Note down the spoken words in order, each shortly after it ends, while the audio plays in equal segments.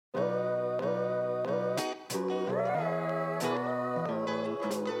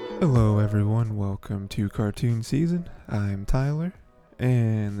Hello, everyone. Welcome to Cartoon Season. I'm Tyler,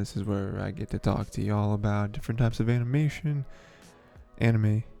 and this is where I get to talk to y'all about different types of animation,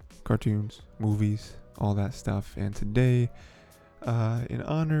 anime, cartoons, movies, all that stuff. And today, in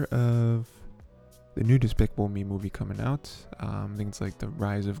honor of the new Despicable Me movie coming out, I think it's like The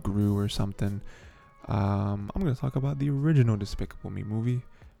Rise of Gru or something, I'm going to talk about the original Despicable Me movie,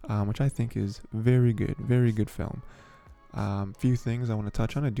 which I think is very good film. Few things I want to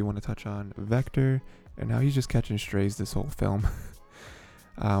touch on. I do want to touch on Vector and how he's just catching strays this whole film.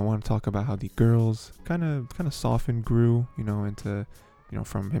 I want to talk about how the girls kind of softened Gru, into,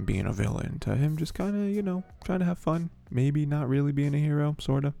 from him being a villain to him just kind of, trying to have fun, maybe not really being a hero,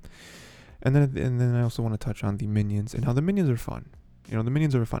 sorta. And then I also want to touch on the Minions and how the Minions are fun. The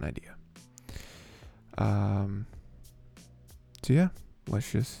Minions are a fun idea. So yeah,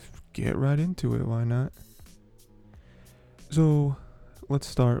 let's just get right into it. Why not? So, let's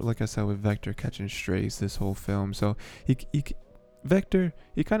start, like I said, with Vector catching strays this whole film. So, Vector,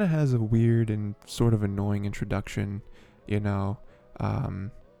 he kind of has a weird and sort of annoying introduction, You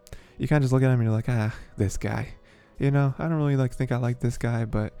kind of just look at him and you're like, this guy. I don't really think I like this guy,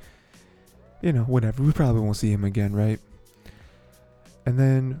 but, whatever. We probably won't see him again, right? And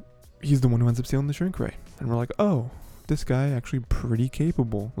then, he's the one who ends up stealing the shrink ray. And we're like, oh, this guy actually pretty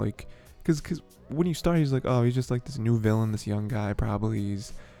capable. Because when you start, he's like, oh, he's just like this new villain, this young guy, probably.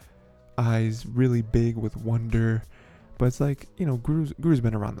 He's eyes really big with wonder. But it's like, Gru's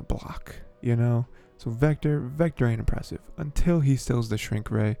been around the block, So Vector ain't impressive until he steals the shrink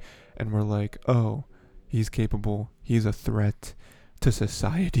ray. And we're like, oh, he's capable. He's a threat to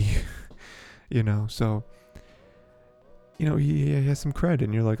society, So, he has some cred.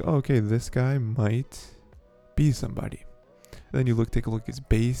 And you're like, oh, okay, this guy might be somebody. Then you take a look at his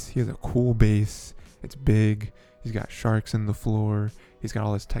base. He has a cool base. It's big. He's got sharks in the floor. He's got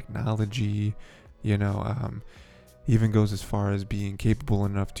all this technology. He even goes as far as being capable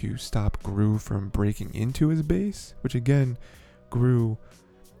enough to stop Gru from breaking into his base. Which again, Gru,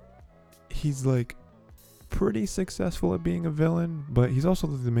 he's pretty successful at being a villain, but he's also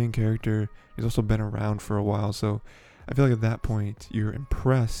the main character. He's also been around for a while, so I feel like at that point you're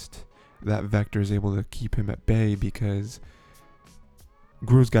impressed that Vector is able to keep him at bay because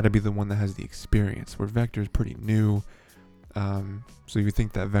Gru's got to be the one that has the experience, where Vector's pretty new. So you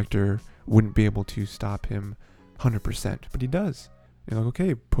think that Vector wouldn't be able to stop him 100%, but he does. You're like,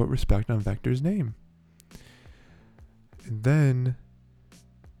 okay, put respect on Vector's name. And then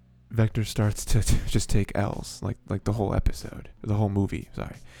Vector starts to just take L's, like the whole episode, the whole movie,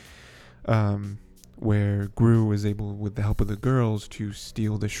 where Gru is able, with the help of the girls, to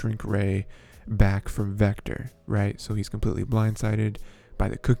steal the shrink ray back from Vector, right? So he's completely blindsided by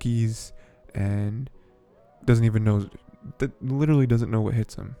the cookies and literally doesn't know what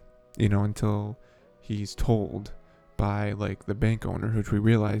hits him, until he's told by the bank owner, which we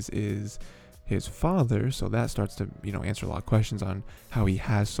realize is his father. So that starts to, answer a lot of questions on how he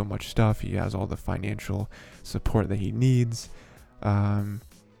has so much stuff. He has all the financial support that he needs. And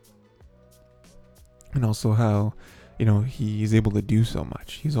also how, he's able to do so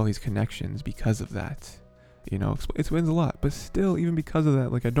much. He has all these connections because of that. It explains a lot, but still, even because of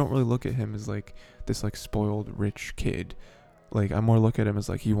that, I don't really look at him as this spoiled rich kid. I more look at him as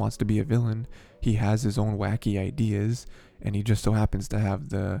he wants to be a villain. He has his own wacky ideas, and he just so happens to have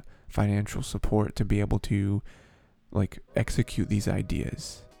the financial support to be able to execute these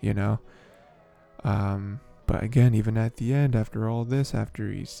ideas, But again, even at the end, after all this,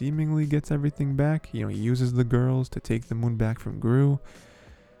 after he seemingly gets everything back, he uses the girls to take the moon back from Gru.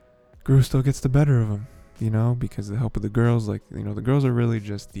 Gru still gets the better of him. Because the help of the girls, the girls are really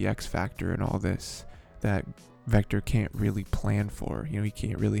just the X factor in all this that Vector can't really plan for. He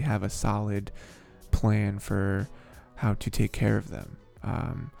can't really have a solid plan for how to take care of them.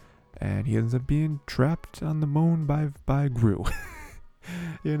 And he ends up being trapped on the moon by Gru.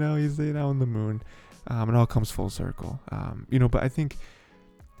 He's on the moon. It all comes full circle. But I think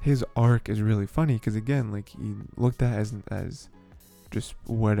his arc is really funny because again, he looked at as just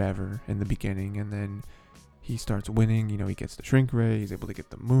whatever in the beginning, and then he starts winning. He gets the shrink ray. He's able to get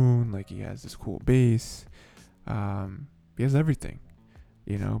the moon. He has this cool base. He has everything,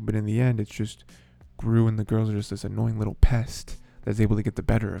 But in the end, it's just Gru and the girls are just this annoying little pest that's able to get the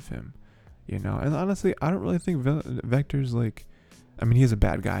better of him, And honestly, I don't really think Vector's he is a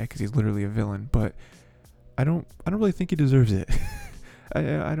bad guy because he's literally a villain, but I don't really think he deserves it.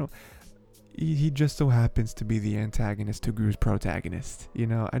 I don't. He just so happens to be the antagonist to Gru's protagonist.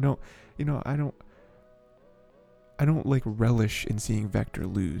 I don't relish in seeing Vector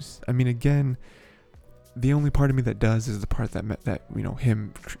lose. Again, the only part of me that does is the part that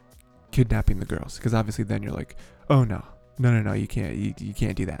him kidnapping the girls, because obviously then you're like, oh no, you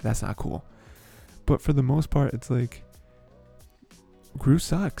can't do that. That's not cool. But for the most part, it's like Gru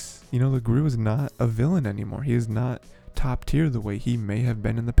sucks. The Gru is not a villain anymore. He is not top tier the way he may have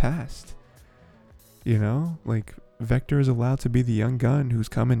been in the past. Like Vector is allowed to be the young gun who's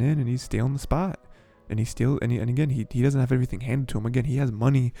coming in and he's stealing the spot. And again, he doesn't have everything handed to him. Again, he has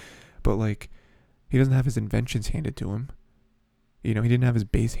money, but like he doesn't have his inventions handed to him. He didn't have his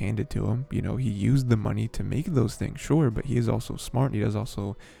base handed to him. He used the money to make those things, sure, but he is also smart. And he does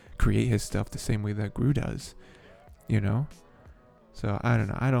also create his stuff the same way that Gru does. So I don't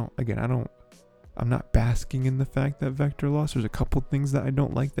know. I'm not basking in the fact that Vector lost. There's a couple things that I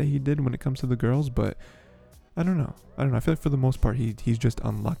don't like that he did when it comes to the girls, but I don't know. I feel like for the most part, he's just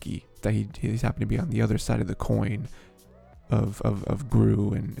unlucky that he's happened to be on the other side of the coin of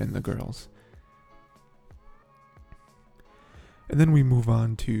Gru and the girls. And then we move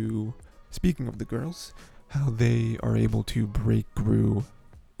on to, speaking of the girls, how they are able to break Gru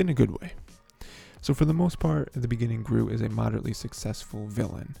in a good way. So for the most part, at the beginning, Gru is a moderately successful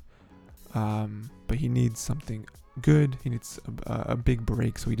villain. But he needs something good. He needs a big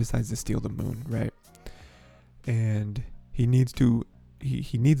break, so he decides to steal the moon, right? And he needs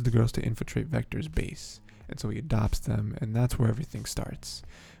the girls to infiltrate Vector's base. And so he adopts them, and that's where everything starts.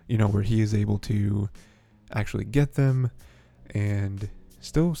 Where he is able to actually get them, and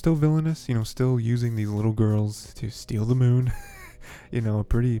still villainous, still using these little girls to steal the moon. A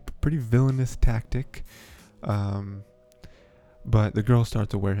pretty villainous tactic. But the girls start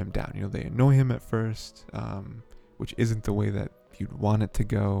to wear him down. They annoy him at first, which isn't the way that you'd want it to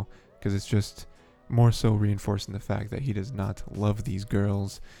go, because it's just more so reinforcing the fact that he does not love these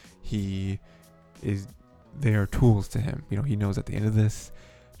girls. They are tools to him. He knows at the end of this,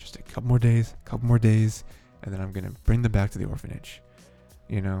 just a couple more days, and then I'm going to bring them back to the orphanage,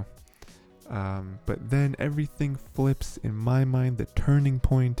 But then everything flips in my mind. The turning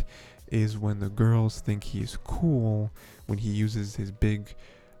point is when the girls think he's cool, when he uses his big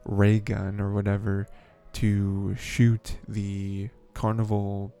ray gun or whatever to shoot the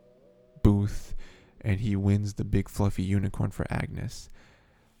carnival booth, and he wins the big fluffy unicorn for Agnes.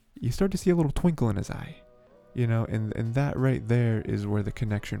 You start to see a little twinkle in his eye, and that right there is where the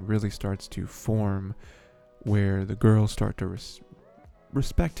connection really starts to form, where the girls start to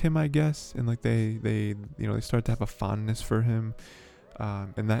respect him, I guess, and like they start to have a fondness for him,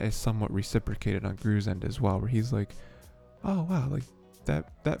 and that is somewhat reciprocated on Gru's end as well, where he's like, oh wow, like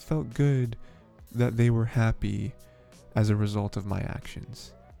that felt good, that they were happy as a result of my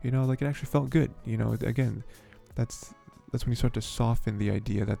actions, like it actually felt good. Again, that's when you start to soften the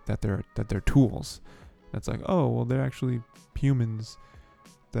idea that they're tools. That's like, oh well, they're actually humans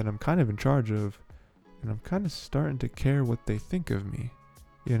that I'm kind of in charge of, and I'm kind of starting to care what they think of me,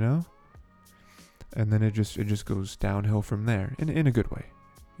 and then it just goes downhill from there, in a good way.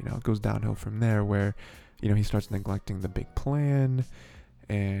 It goes downhill from there, where he starts neglecting the big plan,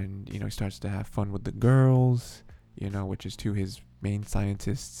 and he starts to have fun with the girls, which is to his main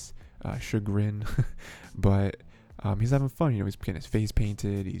scientist's chagrin. But he's having fun. He's getting his face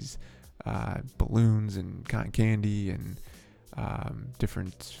painted. He's balloons and cotton candy and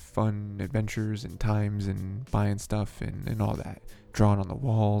different fun adventures and times and buying stuff and all that, drawn on the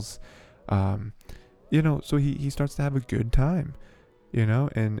walls. So he starts to have a good time,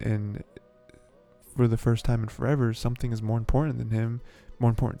 and for the first time in forever, something is more important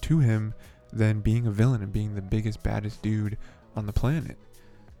to him than being a villain and being the biggest, baddest dude on the planet.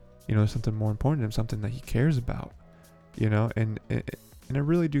 There's something more important to him, something that he cares about, and I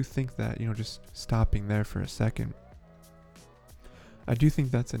really do think that, just stopping there for a second, I do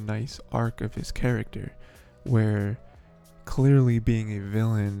think that's a nice arc of his character, where clearly being a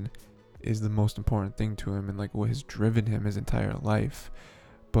villain is the most important thing to him and like what has driven him his entire life.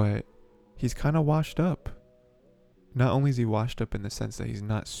 But he's kind of washed up. Not only is he washed up in the sense that he's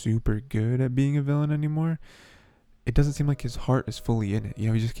not super good at being a villain anymore, it doesn't seem like his heart is fully in it.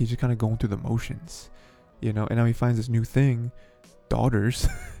 He's just kind of going through the motions, and now he finds this new thing, daughters,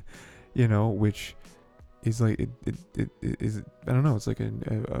 which is like, it is, I don't know, it's like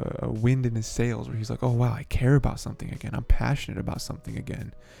a wind in his sails, where he's like, oh wow, I care about something again. I'm passionate about something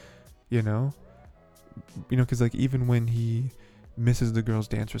again, because like even when he misses the girls'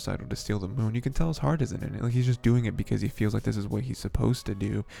 dance recital to steal the moon, you can tell his heart isn't in it. Like he's just doing it because he feels like this is what he's supposed to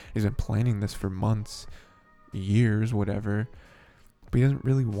do. He's been planning this for months, years, whatever, but he doesn't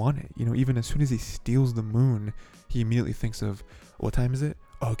really want it. Even as soon as he steals the moon, he immediately thinks of, what time is it?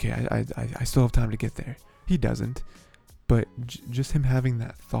 Okay, I still have time to get there. He doesn't, but just him having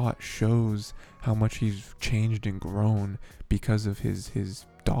that thought shows how much he's changed and grown because of his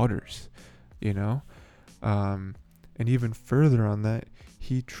daughters, you know? And even further on that,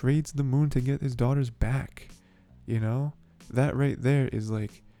 he trades the moon to get his daughters back, you know? That right there is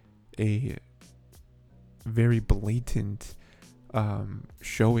like a very blatant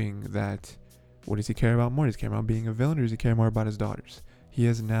showing that what does he care about more? Does he care about being a villain, or does he care more about his daughters? He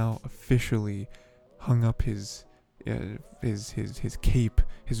has now officially hung up his cape,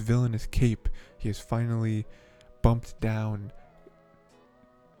 his villainous cape. He has finally bumped down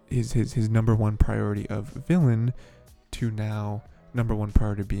his number one priority of villain to now number one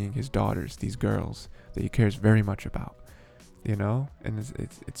priority being his daughters, these girls that he cares very much about, you know? And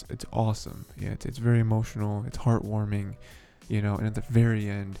it's awesome. Yeah, it's very emotional, it's heartwarming, you know. And at the very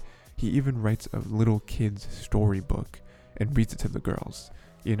end, he even writes a little kid's storybook and reads it to the girls,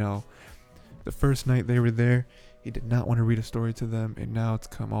 you know. The first night they were there, he did not want to read a story to them, and now it's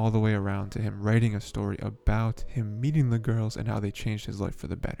come all the way around to him writing a story about him meeting the girls and how they changed his life for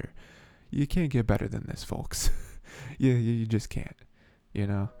the better. You can't get better than this, folks. you just can't, you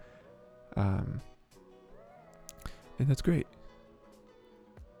know. And that's great.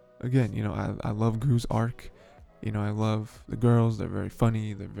 Again, you know, I love Gru's arc. You know, I love the girls. They're very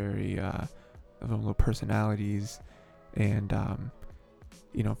funny. They're very they have little personalities, and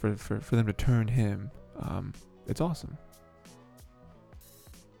you know, for them to turn him, it's awesome.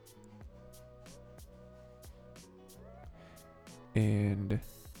 And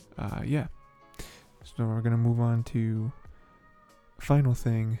yeah, so we're gonna move on to final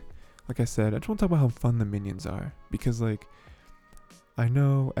thing. Like I said, I just want to talk about how fun the Minions are, because like I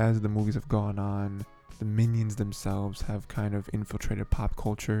know as the movies have gone on, the Minions themselves have kind of infiltrated pop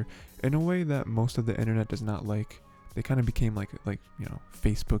culture in a way that most of the internet does not like. They kind of became like you know,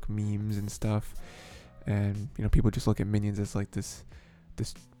 Facebook memes and stuff, and you know, people just look at Minions as like this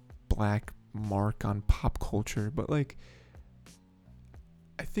black mark on pop culture. But like,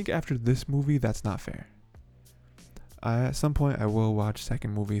 I think after this movie, that's not fair. At some point, I will watch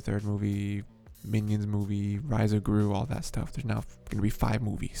second movie, third movie, Minions movie, Rise of Gru, all that stuff. There's now gonna be 5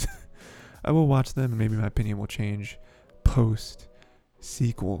 movies. I will watch them, and maybe my opinion will change post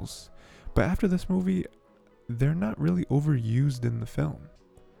sequels. But after this movie, they're not really overused in the film.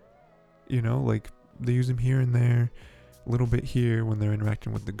 You know, like they use them here and there, a little bit here when they're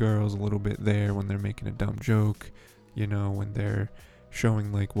interacting with the girls, a little bit there when they're making a dumb joke, you know, when they're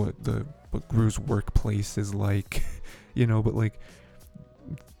showing like what Gru's workplace is like, you know. But like,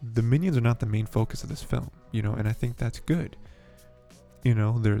 the Minions are not the main focus of this film, you know, and I think that's good. You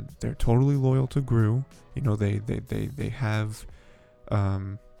know, they're totally loyal to Gru. You know, they have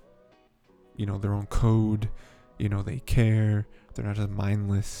you know, their own code. You know, they care. They're not just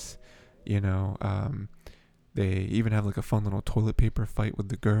mindless. You know, they even have like a fun little toilet paper fight with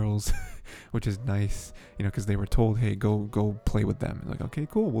the girls, which is nice. You know, because they were told, hey, go play with them. And like, okay,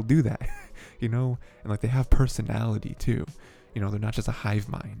 cool, we'll do that. You know, and like they have personality too. You know, they're not just a hive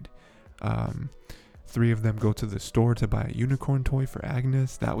mind. 3 of them go to the store to buy a unicorn toy for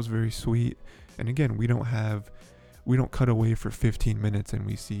Agnes. That was very sweet. And again, we don't cut away for 15 minutes and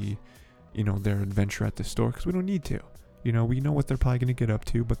we see, you know, their adventure at the store, because we don't need to. You know, we know what they're probably going to get up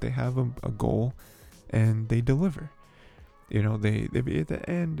to, but they have a goal and they deliver. You know, they at the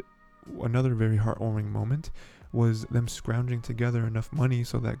end, another very heartwarming moment was them scrounging together enough money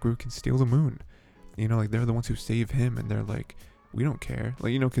so that Gru can steal the moon. You know, like they're the ones who save him, and they're like, we don't care.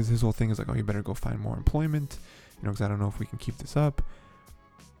 Like, you know, because his whole thing is like, oh, you better go find more employment, you know, because I don't know if we can keep this up.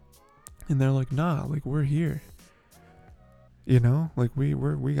 And they're like, nah, like we're here. You know, like we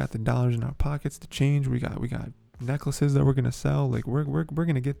got the dollars in our pockets to change. We got necklaces that we're gonna sell. Like we're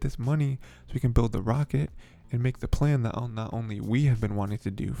gonna get this money so we can build the rocket and make the plan that not only we have been wanting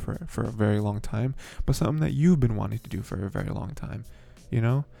to do for a very long time, but something that you've been wanting to do for a very long time. You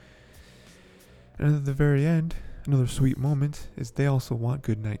know. And at the very end, another sweet moment is they also want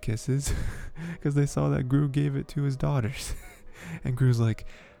goodnight kisses because they saw that Gru gave it to his daughters, and Gru's like,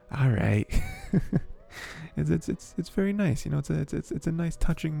 all right. It's very nice, you know. It's a nice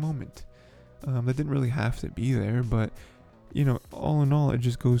touching moment that didn't really have to be there, but you know, all in all, it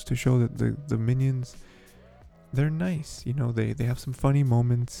just goes to show that the Minions, they're nice. You know, they have some funny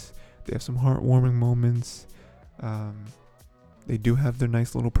moments, they have some heartwarming moments. They do have their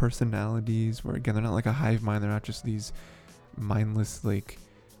nice little personalities where, again, they're not like a hive mind. They're not just these mindless like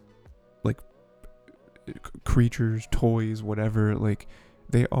creatures, toys, whatever. Like,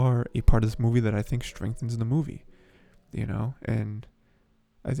 they are a part of this movie that I think strengthens the movie, you know. And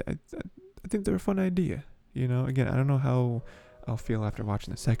I think they're a fun idea, you know. Again, I don't know how I'll feel after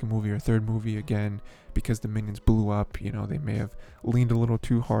watching the second movie or third movie again, because the Minions blew up. You know, they may have leaned a little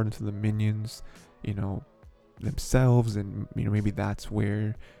too hard into the Minions, you know, themselves, and maybe that's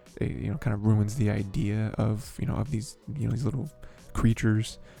where it kind of ruins the idea of of these these little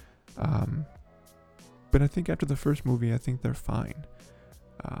creatures. But I think after the first movie, I think they're fine.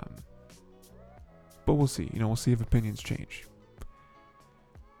 But we'll see. We'll see if opinions change.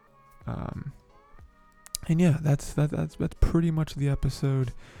 And yeah, that's pretty much the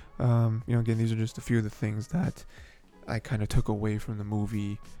episode. Again, these are just a few of the things that I kind of took away from the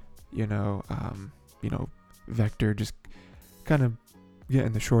movie. Vector just kind of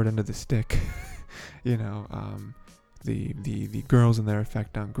getting the short end of the stick. The girls and their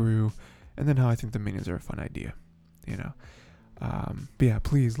effect on Gru, and then how I think the minions are a fun idea. But yeah,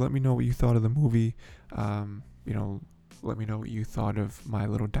 please let me know what you thought of the movie. Let me know what you thought of my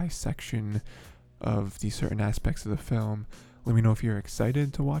little dissection of these certain aspects of the film. Let me know if you're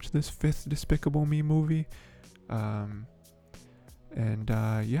excited to watch this 5th Despicable Me movie. Yeah,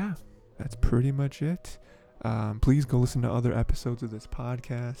 that's pretty much it. Please go listen to other episodes of this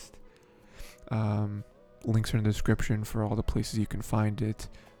podcast. Links are in the description for all the places you can find it.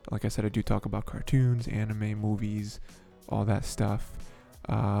 Like I said, I do talk about cartoons, anime, movies, all that stuff.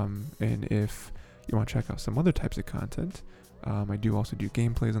 And if you want to check out some other types of content, I do also do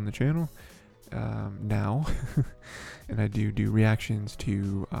gameplays on the channel now. And I do reactions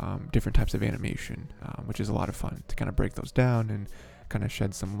to different types of animation, which is a lot of fun to kind of break those down and kind of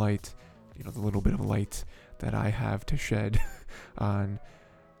shed some light, the little bit of light that I have to shed on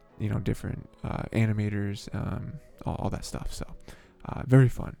different animators, all that stuff. So very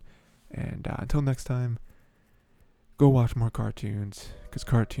fun. And until next time, go watch more cartoons, because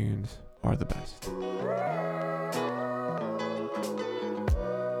cartoons are the best.